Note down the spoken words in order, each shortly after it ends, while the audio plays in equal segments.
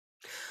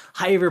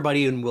Hi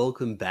everybody and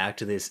welcome back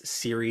to this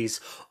series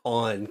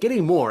on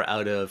getting more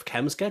out of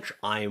ChemSketch.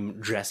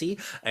 I'm Jesse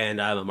and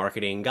I'm a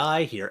marketing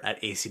guy here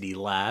at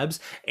ACDLabs,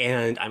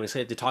 and I'm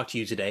excited to talk to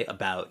you today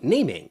about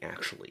naming,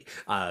 actually.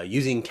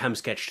 Using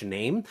ChemSketch to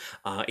name.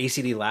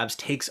 ACDLabs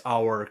takes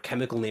our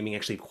chemical naming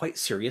actually quite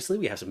seriously.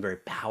 We have some very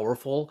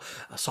powerful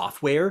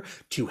software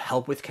to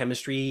help with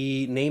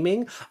chemistry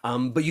naming,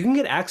 but you can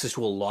get access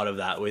to a lot of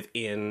that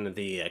within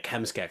the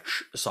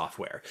ChemSketch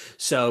software.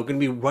 So I'm going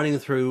to be running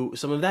through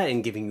some of that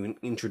and giving you an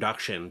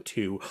introduction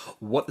to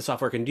what the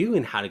software can do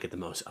and how to get the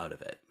most out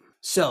of it.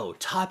 So,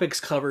 topics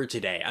covered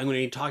today. I'm going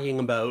to be talking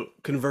about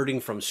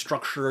converting from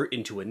structure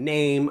into a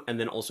name, and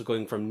then also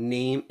going from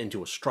name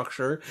into a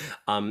structure,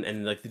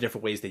 and like the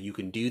different ways that you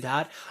can do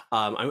that.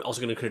 I'm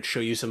also going to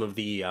show you some of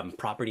the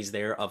properties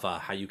there of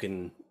how you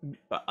can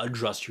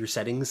adjust your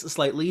settings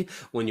slightly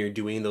when you're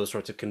doing those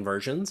sorts of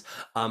conversions.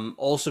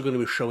 Also going to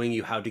be showing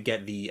you how to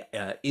get the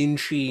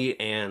InChI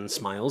and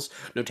smiles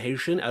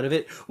notation out of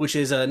it, which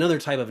is another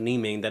type of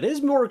naming that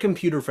is more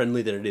computer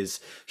friendly than it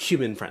is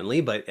human friendly,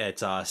 but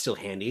it's still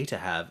handy to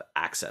have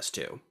access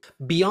to.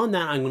 Beyond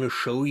that, I'm going to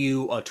show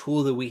you a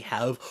tool that we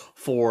have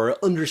for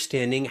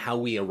understanding how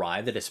we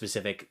arrive at a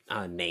specific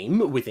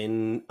name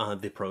within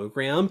the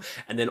program,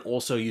 and then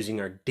also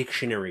using our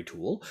dictionary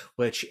tool,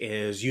 which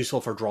is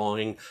useful for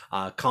drawing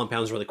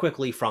compounds really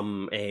quickly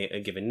from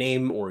a given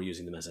name or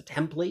using them as a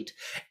template.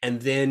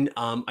 And then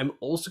I'm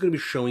also going to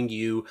be showing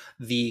you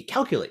the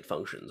calculate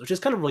functions, which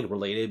is kind of like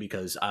related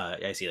because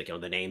I see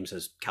the names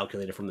is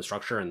calculated from the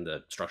structure and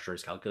the structure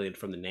is calculated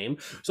from the name.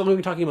 So I'm going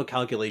to be talking about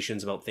calculations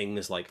about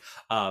things like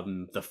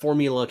the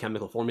formula,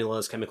 chemical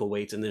formulas, chemical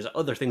weights, and there's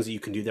other things that you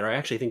can do that I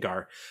actually think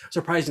are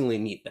surprisingly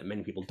neat that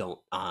many people don't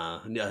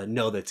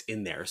know that's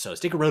in there. So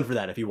stick around for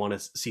that if you want to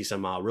see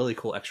some really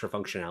cool extra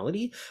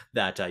functionality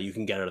that you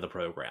can get out of the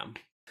program.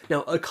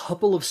 Now, a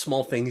couple of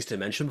small things to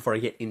mention before I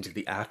get into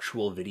the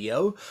actual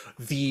video.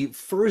 The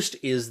first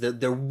is that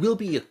there will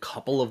be a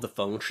couple of the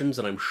functions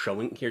that I'm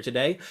showing here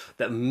today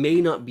that may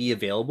not be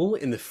available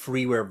in the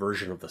freeware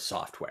version of the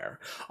software.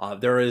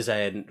 There is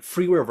a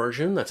freeware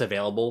version that's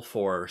available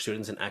for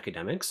students and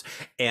academics,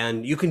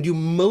 and you can do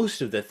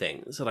most of the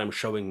things that I'm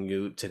showing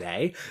you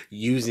today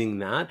using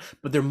that,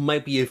 but there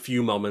might be a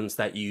few moments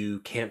that you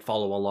can't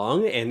follow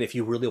along, and if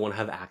you really want to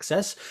have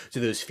access to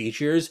those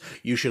features,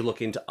 you should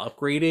look into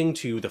upgrading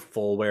to the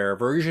fullware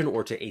version,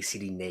 or to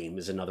ACD name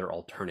is another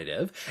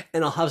alternative.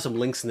 And I'll have some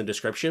links in the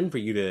description for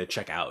you to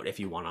check out if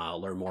you want to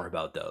learn more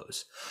about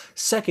those.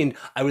 Second,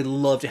 I would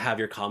love to have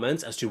your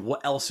comments as to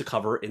what else to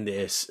cover in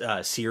this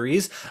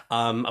series.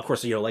 Of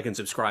course, like and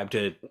subscribe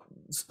to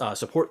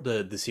support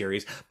the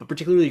series, but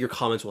particularly your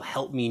comments will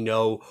help me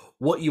know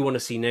what you want to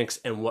see next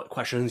and what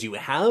questions you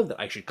have that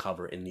I should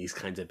cover in these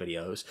kinds of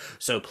videos.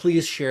 So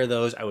please share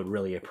those. I would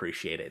really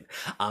appreciate it.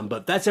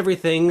 But that's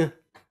everything.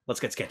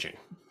 Let's get sketching.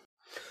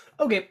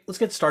 Okay, let's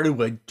get started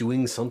by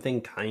doing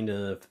something kind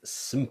of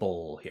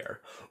simple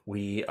here.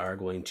 We are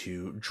going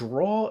to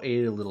draw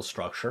a little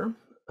structure.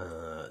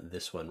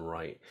 This one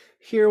right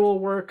here will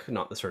work.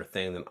 Not the sort of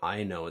thing that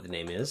I know what the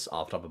name is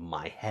off the top of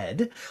my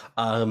head,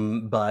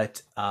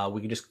 but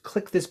we can just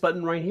click this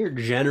button right here,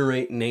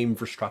 generate name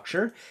for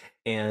structure,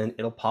 and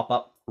it'll pop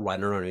up right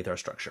underneath our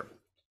structure.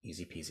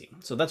 Easy peasy.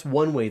 So that's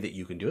one way that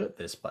you can do it,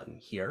 this button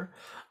here.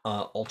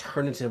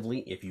 Alternatively,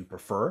 if you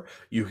prefer,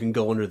 you can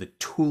go under the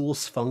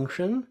tools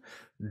function,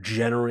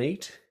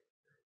 generate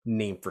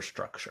name for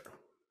structure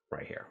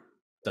right here.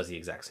 Does the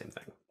exact same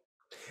thing.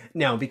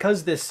 Now,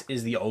 because this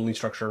is the only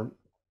structure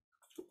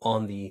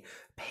on the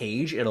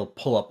page, it'll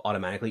pull up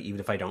automatically even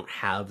if I don't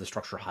have the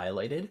structure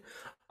highlighted.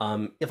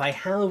 If I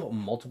have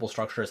multiple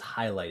structures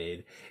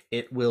highlighted,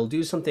 it will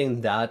do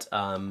something that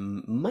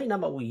might not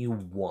be what you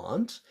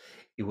want.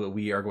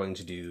 We are going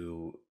to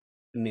do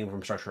name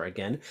from structure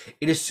again.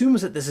 It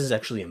assumes that this is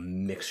actually a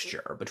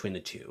mixture between the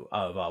two,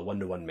 of a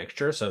one-to-one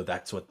mixture. So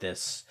that's what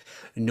this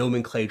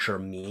nomenclature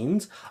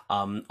means.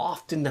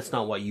 Often that's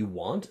not what you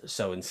want.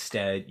 So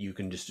instead you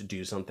can just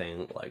do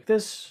something like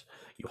this.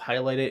 You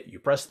highlight it, you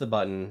press the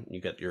button, you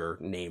get your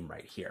name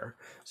right here.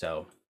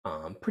 So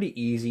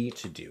pretty easy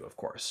to do, of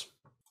course.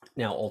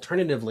 Now,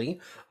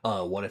 alternatively,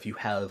 what if you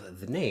have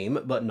the name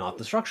but not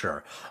the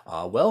structure?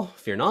 Well,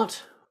 fear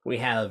not. We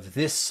have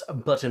this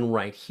button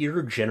right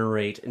here,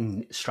 generate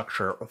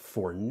structure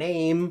for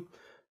name.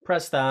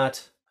 Press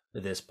that.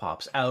 This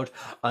pops out.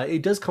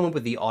 It does come up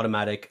with the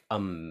automatic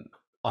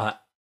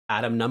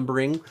atom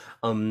numbering.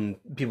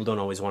 People don't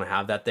always want to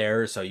have that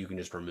there, so you can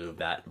just remove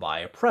that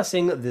by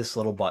pressing this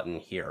little button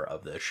here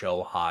of the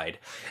show hide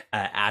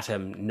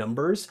atom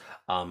numbers.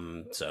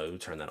 So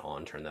turn that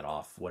on, turn that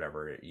off,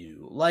 whatever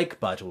you like,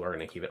 but we're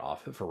going to keep it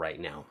off for right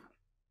now.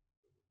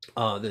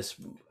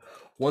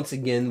 Once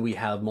again, we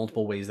have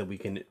multiple ways that we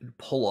can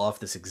pull off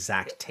this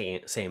exact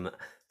same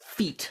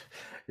feat.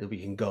 We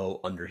can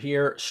go under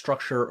here,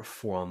 structure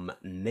from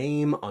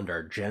name,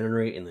 under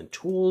generate in the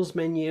tools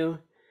menu,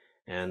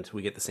 and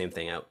we get the same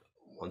thing out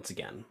once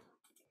again.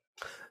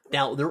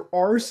 Now, there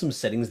are some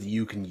settings that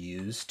you can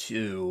use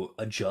to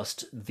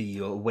adjust the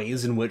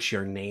ways in which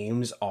your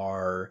names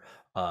are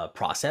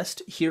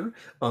processed here.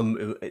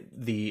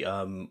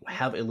 The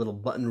have a little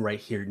button right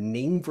here,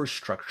 name for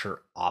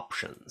structure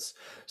options.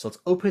 So let's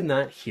open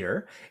that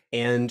here,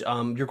 and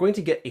you're going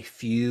to get a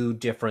few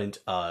different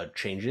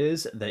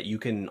changes that you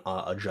can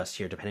adjust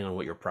here depending on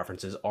what your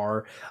preferences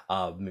are,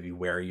 maybe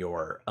where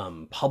you're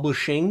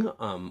publishing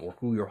or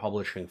who you're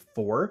publishing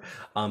for.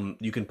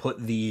 You can put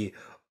the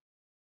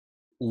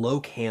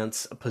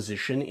locant's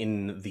position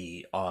in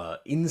the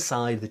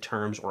inside the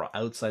terms or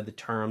outside the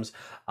terms.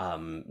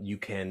 You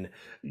can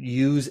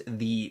use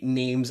the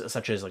names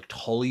such as like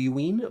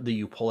toluene that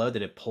you pull out,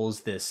 that it pulls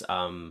this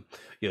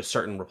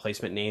certain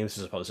replacement names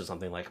as opposed to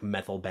something like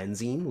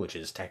methylbenzene, which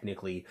is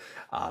technically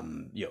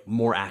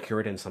more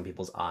accurate in some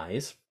people's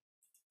eyes.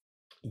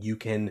 You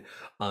can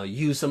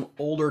use some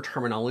older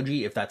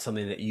terminology if that's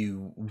something that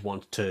you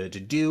want to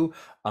do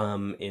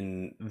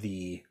in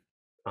the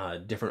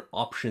different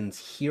options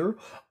here.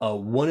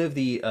 One of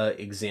the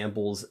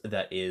examples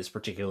that is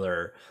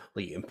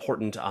particularly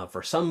important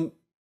for some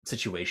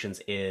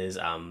situations is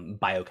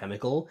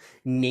biochemical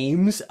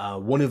names.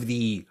 One of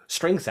the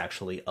strengths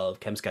actually of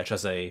ChemSketch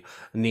as a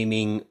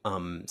naming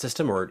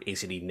system, or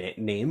ACD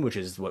name, which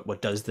is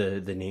what does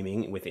the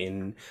naming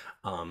within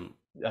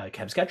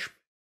ChemSketch,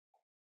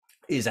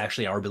 is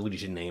actually our ability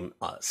to name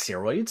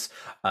steroids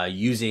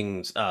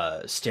using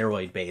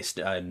steroid-based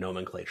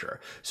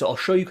nomenclature. So I'll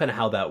show you kind of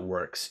how that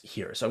works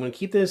here. So I'm going to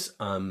keep this,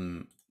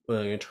 I'm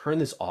going to turn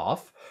this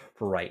off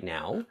for right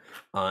now,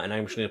 and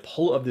I'm just going to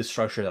pull up this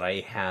structure that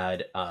I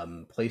had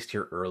placed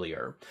here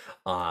earlier.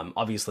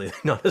 Obviously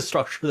not a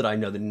structure that I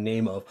know the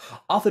name of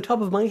off the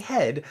top of my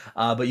head,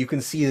 but you can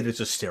see that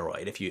it's a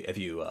steroid if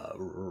you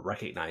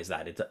recognize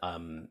that. It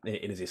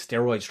is a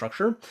steroid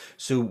structure.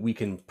 So we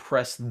can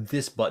press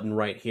this button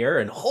right here,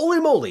 and holy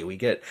moly, we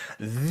get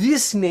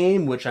this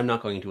name, which I'm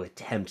not going to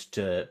attempt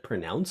to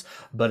pronounce,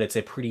 but it's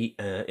a pretty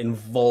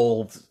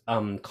involved,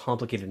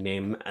 complicated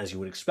name, as you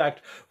would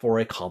expect for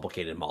a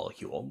complicated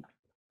molecule.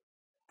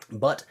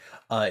 But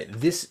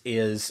this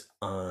is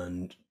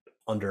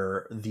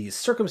under these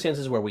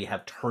circumstances where we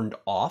have turned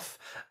off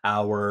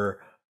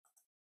our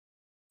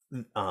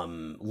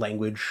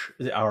language,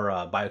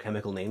 our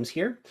biochemical names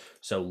here.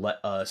 So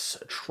let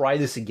us try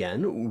this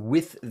again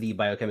with the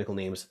biochemical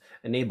names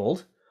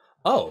enabled.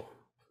 Oh,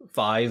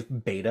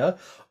 5 beta,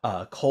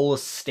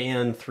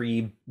 colestan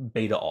 3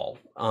 beta all.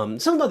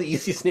 Still not the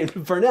easiest name to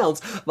pronounce,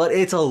 but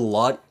it's a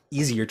lot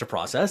easier to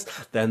process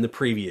than the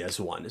previous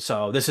one.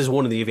 So this is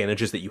one of the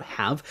advantages that you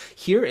have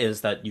here,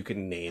 is that you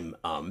can name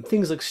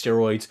things like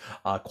steroids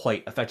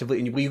quite effectively,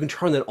 and you can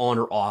turn that on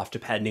or off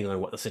depending on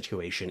what the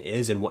situation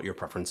is and what your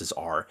preferences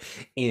are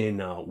in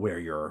where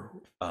you're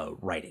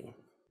writing.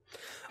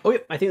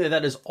 Okay, I think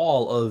that is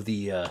all of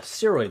the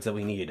steroids that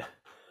we need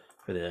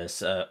for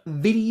this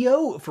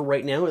video, for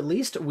right now at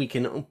least. We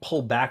can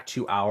pull back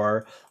to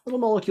our little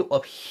molecule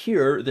up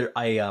here that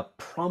I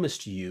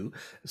promised you,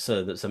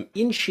 so that some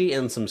InChI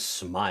and some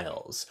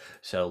smiles.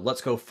 So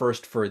let's go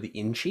first for the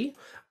InChI.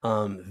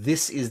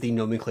 This is the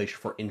nomenclature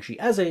for InChI.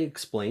 As I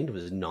explained, it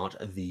was not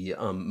the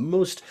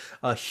most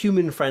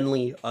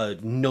human-friendly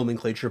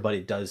nomenclature, but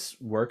it does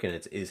work, and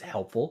it is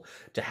helpful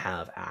to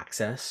have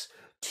access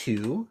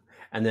to.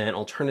 And then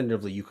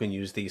alternatively, you can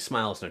use the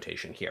smiles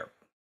notation here.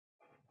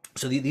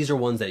 So these are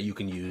ones that you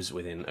can use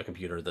within a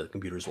computer. The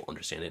computers will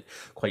understand it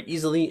quite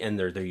easily, and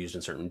they're used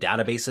in certain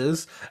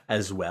databases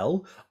as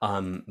well.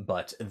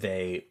 But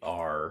they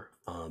are,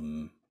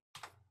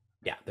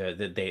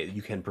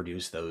 you can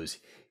produce those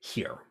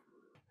here.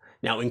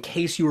 Now, in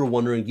case you were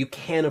wondering, you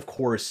can of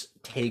course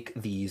take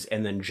these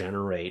and then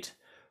generate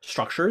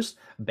structures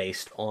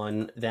based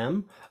on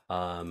them.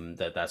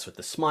 That's with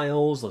the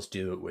smiles. Let's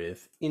do it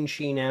with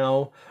InChI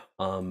now.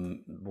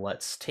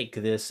 Let's take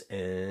this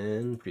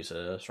and produce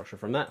a structure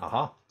from that.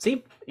 Aha,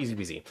 see, easy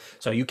peasy.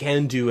 So you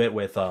can do it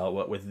with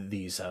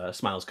these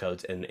smiles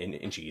codes and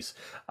InChIs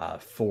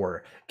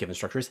for given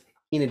structures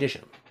in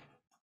addition.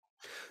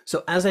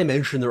 So as I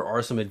mentioned, there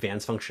are some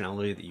advanced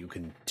functionality that you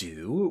can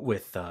do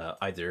with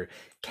either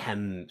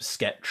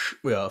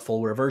ChemSketch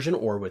full version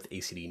or with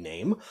ACD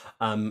name.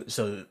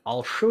 So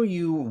I'll show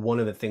you one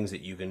of the things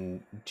that you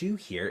can do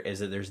here is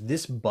that there's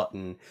this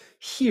button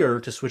here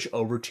to switch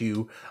over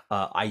to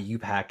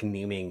IUPAC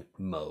naming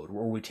mode,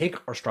 where we take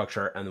our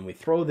structure and then we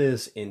throw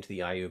this into the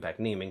IUPAC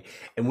naming,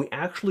 and we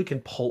actually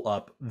can pull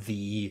up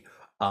the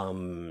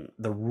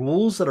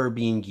rules that are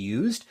being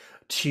used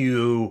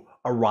to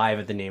arrive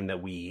at the name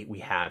that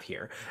we have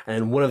here.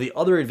 And one of the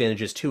other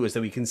advantages too is that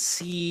we can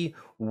see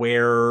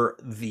where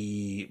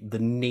the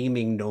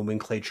naming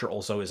nomenclature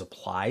also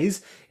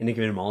applies in a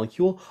given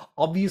molecule.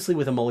 Obviously,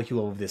 with a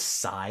molecule of this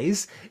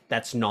size,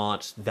 that's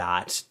not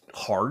that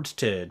hard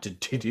to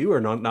do, or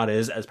not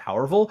as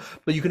powerful.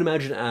 But you can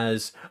imagine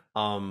as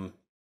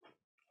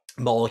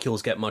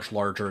molecules get much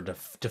larger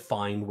to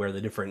find where the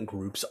different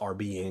groups are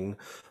being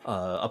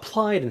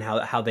applied and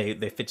how they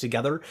fit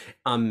together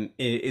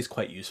is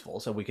quite useful.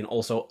 So we can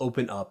also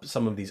open up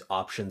some of these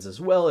options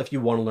as well if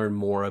you want to learn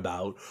more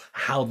about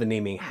how the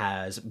naming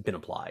has been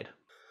applied.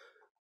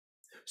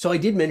 So I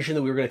did mention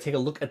that we were going to take a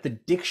look at the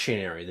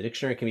dictionary. The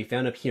dictionary can be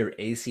found up here,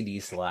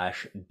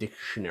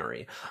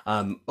 ACD/dictionary.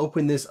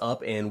 Open this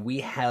up and we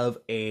have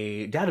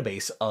a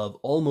database of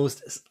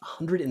almost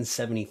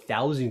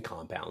 170,000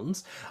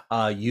 compounds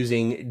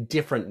using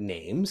different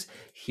names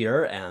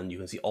here. And you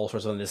can see all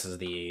sorts of them. This is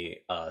the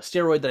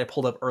steroid that I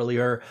pulled up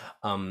earlier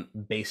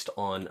based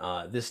on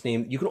this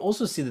name. You can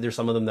also see that there's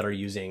some of them that are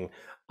using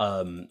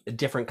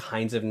different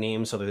kinds of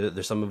names. So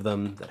there's some of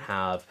them that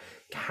have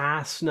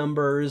CAS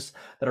numbers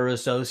that are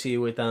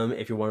associated with them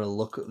if you want to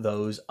look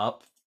those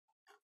up.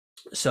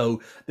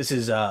 So this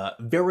is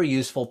very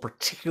useful,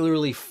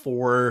 particularly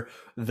for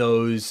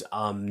those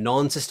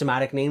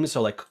non-systematic names.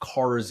 So like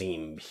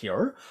Carzine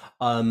here,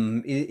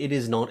 it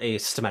is not a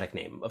systematic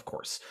name, of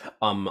course.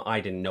 I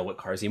didn't know what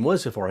Carzine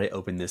was before I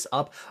opened this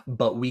up,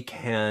 but we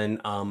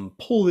can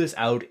pull this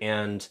out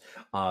and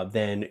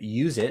then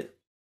use it.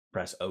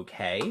 Press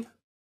OK.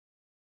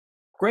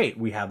 Great,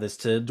 we have this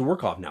to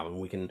work off now, and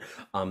we can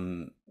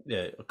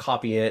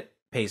copy it,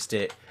 paste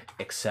it,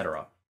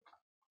 etc.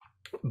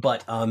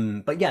 But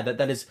yeah,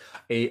 that is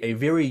a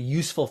very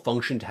useful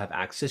function to have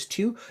access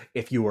to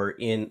if you are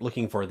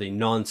looking for the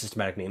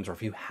non-systematic names, or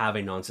if you have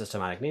a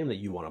non-systematic name that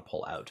you want to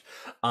pull out.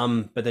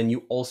 But then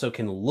you also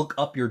can look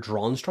up your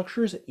drawn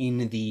structures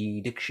in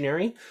the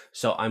dictionary.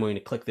 So I'm going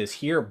to click this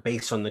here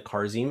based on the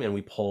Carzine, and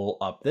we pull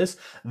up this.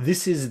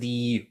 This is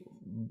the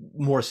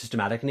more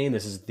systematic name.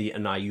 This is the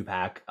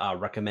IUPAC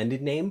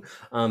recommended name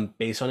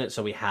based on it.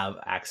 So we have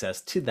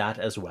access to that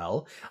as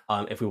well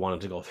if we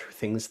wanted to go through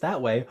things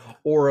that way.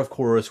 Or of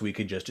course, we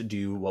could just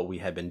do what we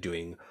had been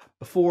doing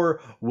before,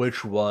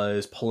 which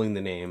was pulling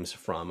the names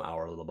from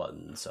our little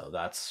button. So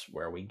that's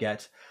where we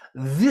get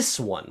this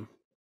one.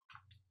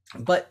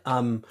 But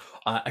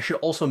I should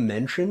also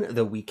mention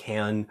that we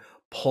can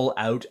pull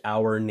out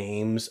our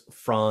names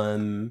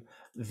from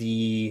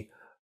the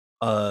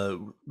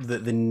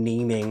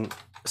naming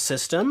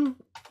system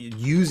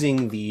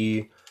using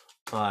the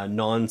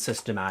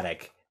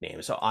non-systematic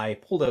name. So I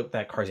pulled out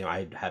that Carzine.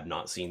 I have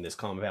not seen this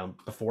compound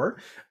before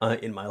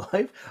in my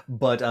life,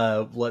 but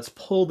let's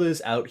pull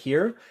this out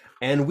here,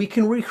 and we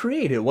can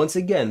recreate it once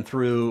again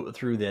through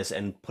this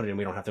and put it in.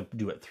 We don't have to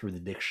do it through the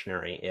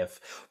dictionary. If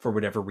for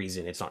whatever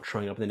reason it's not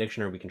showing up in the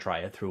dictionary, we can try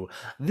it through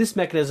this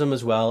mechanism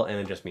as well, and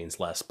it just means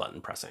less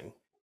button pressing.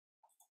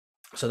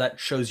 So that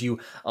shows you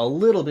a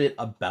little bit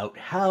about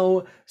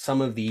how some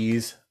of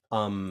these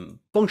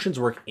functions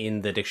work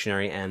in the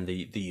dictionary and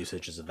the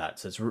usages of that.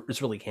 So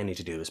it's really handy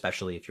to do,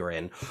 especially if you're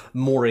in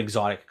more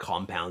exotic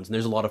compounds. And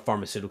there's a lot of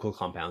pharmaceutical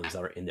compounds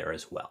that are in there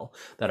as well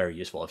that are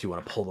useful if you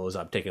want to pull those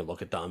up, take a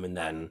look at them, and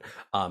then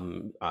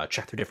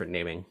check their different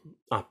naming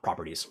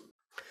properties.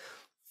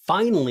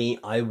 Finally,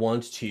 I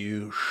want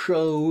to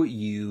show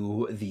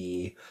you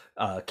the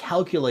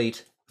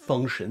calculate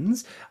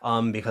functions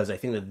because I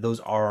think that those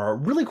are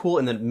really cool,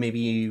 and that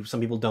maybe some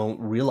people don't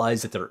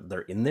realize that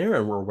they're in there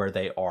and where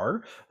they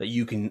are, that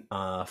you can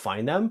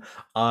find them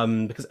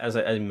because as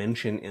I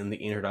mentioned in the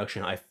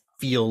introduction, I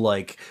feel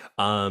like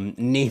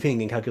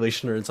naming and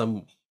calculation are in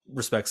some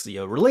respects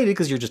related,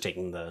 because you're just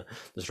taking the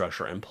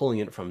structure and pulling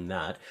it from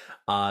that.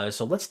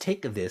 So let's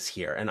take this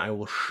here and I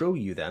will show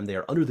you them. They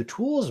are under the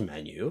tools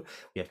menu.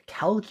 We have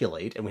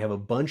calculate, and we have a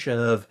bunch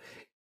of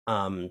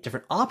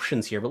different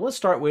options here, but let's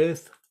start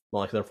with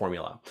molecular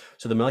formula.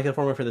 So the molecular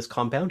formula for this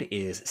compound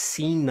is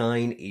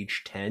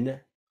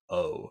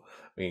C9H10O.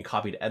 We can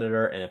copy to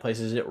editor and it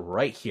places it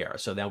right here.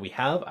 So now we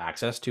have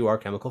access to our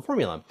chemical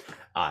formula.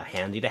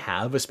 Handy to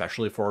have,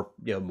 especially for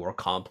more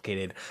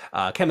complicated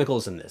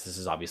chemicals than this. This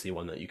is obviously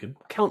one that you could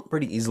count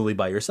pretty easily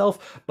by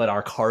yourself, but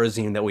our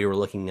Carzine that we were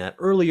looking at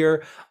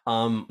earlier,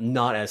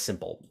 not as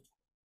simple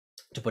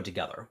to put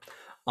together.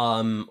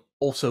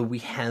 Also, we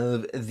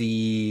have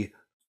the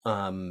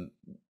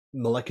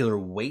molecular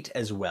weight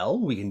as well.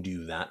 We can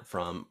do that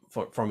from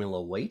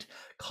formula weight,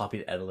 copy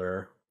to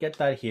editor, get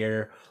that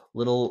here,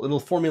 little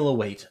formula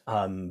weight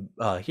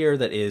here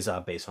that is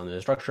based on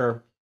the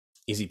structure,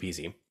 easy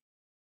peasy.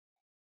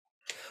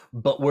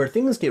 But where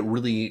things get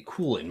really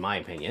cool, in my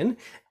opinion,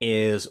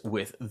 is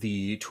with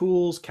the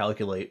tools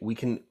calculate. We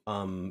can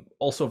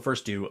also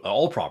first do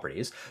all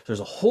properties. So there's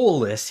a whole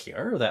list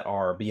here that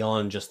are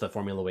beyond just the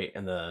formula weight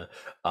and the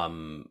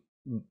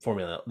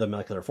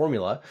molecular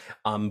formula,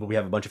 but we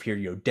have a bunch of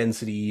here,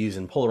 densities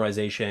and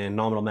polarization,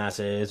 nominal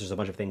masses. There's a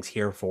bunch of things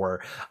here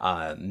for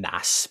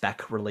mass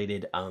spec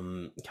related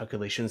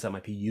calculations that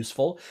might be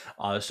useful.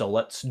 So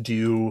let's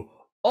do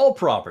all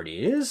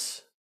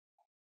properties.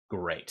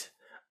 Great.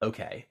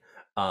 Okay.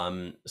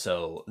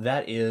 So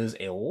that is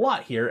a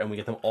lot here, and we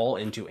get them all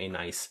into a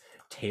nice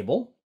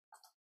table.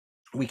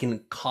 We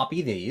can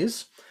copy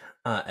these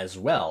as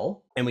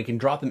well, and we can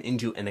drop them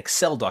into an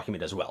Excel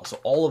document as well. So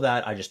all of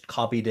that, I just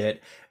copied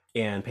it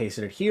and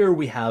pasted it here.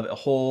 We have a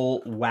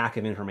whole whack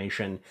of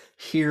information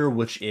here,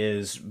 which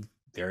is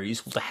very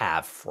useful to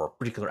have for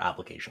particular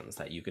applications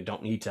that you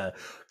don't need to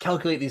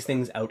calculate these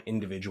things out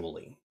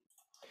individually.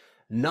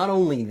 Not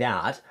only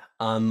that,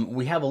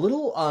 we have a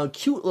little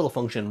cute little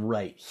function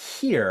right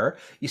here.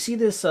 You see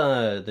this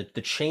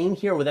the chain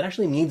here? What that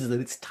actually means is that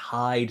it's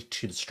tied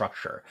to the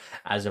structure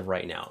as of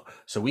right now.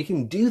 So we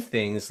can do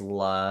things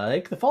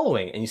like the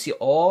following, and you see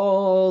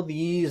all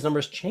these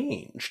numbers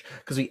changed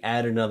because we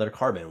add another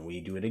carbon. We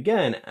do it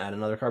again, add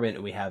another carbon,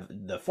 and we have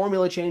the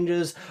formula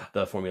changes,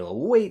 the formula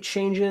weight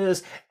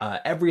changes,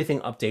 everything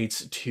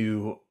updates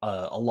to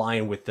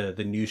align with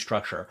the new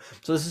structure.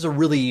 So this is a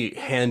really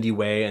handy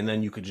way, and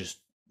then you could just,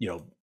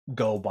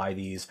 go by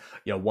these,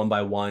 one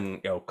by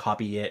one,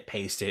 copy it,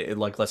 paste it.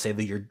 Like, let's say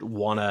that you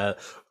want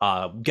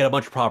to get a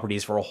bunch of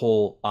properties for a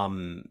whole,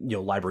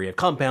 library of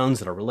compounds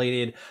that are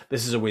related.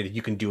 This is a way that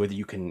you can do it, that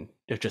you can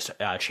just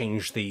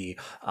change the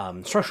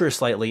structure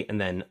slightly and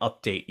then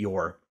update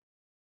your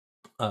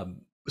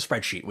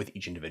spreadsheet with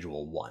each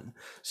individual one.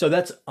 So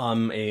that's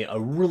a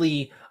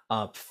really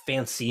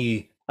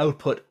fancy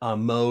output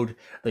mode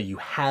that you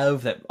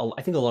have that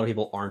I think a lot of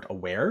people aren't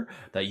aware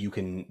that you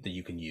can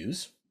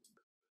use.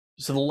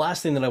 So the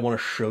last thing that I want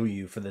to show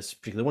you for this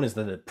particular one is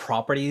the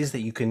properties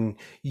that you can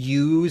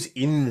use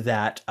in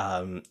that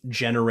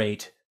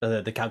generate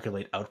the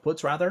calculate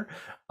outputs rather.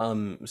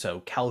 So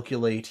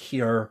calculate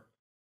here.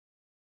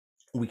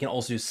 We can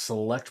also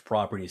select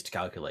properties to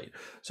calculate.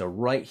 So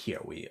right here,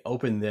 we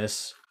open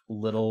this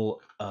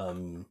little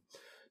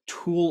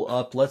tool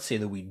up. Let's say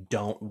that we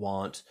don't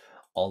want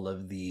all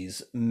of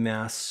these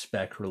mass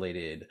spec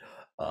related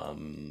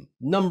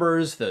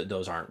numbers,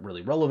 those aren't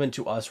really relevant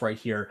to us right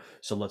here.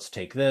 So let's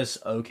take this,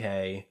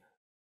 okay.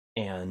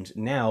 And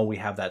now we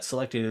have that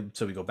selected.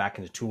 So we go back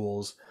into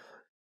tools,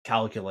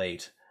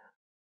 calculate,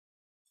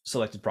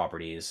 selected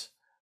properties,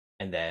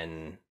 and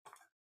then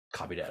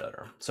copy to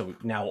editor. So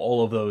now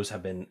all of those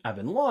have been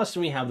lost,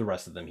 and we have the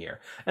rest of them here.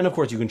 And of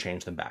course you can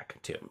change them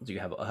back too. So you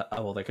have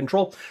all that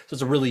control. So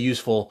it's a really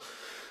useful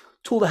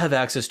tool to have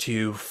access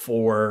to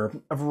for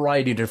a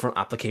variety of different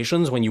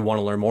applications when you want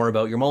to learn more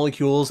about your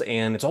molecules,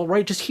 and it's all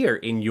right just here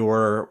in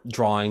your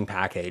drawing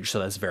package. So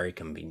that's very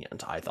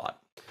convenient, I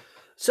thought.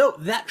 So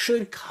that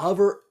should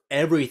cover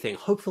everything.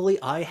 Hopefully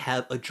I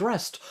have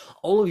addressed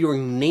all of your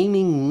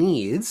naming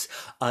needs.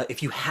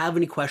 If you have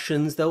any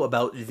questions though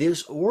about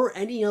this or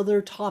any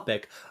other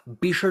topic,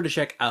 be sure to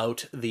check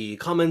out the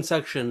comment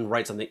section,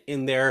 write something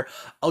in there.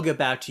 I'll get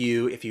back to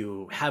you if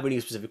you have any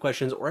specific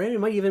questions, or I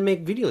might even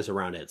make videos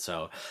around it.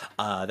 So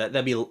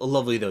that'd be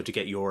lovely though to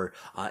get your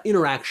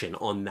interaction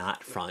on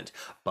that front.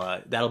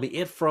 But that'll be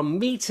it from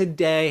me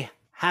today.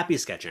 Happy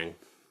sketching.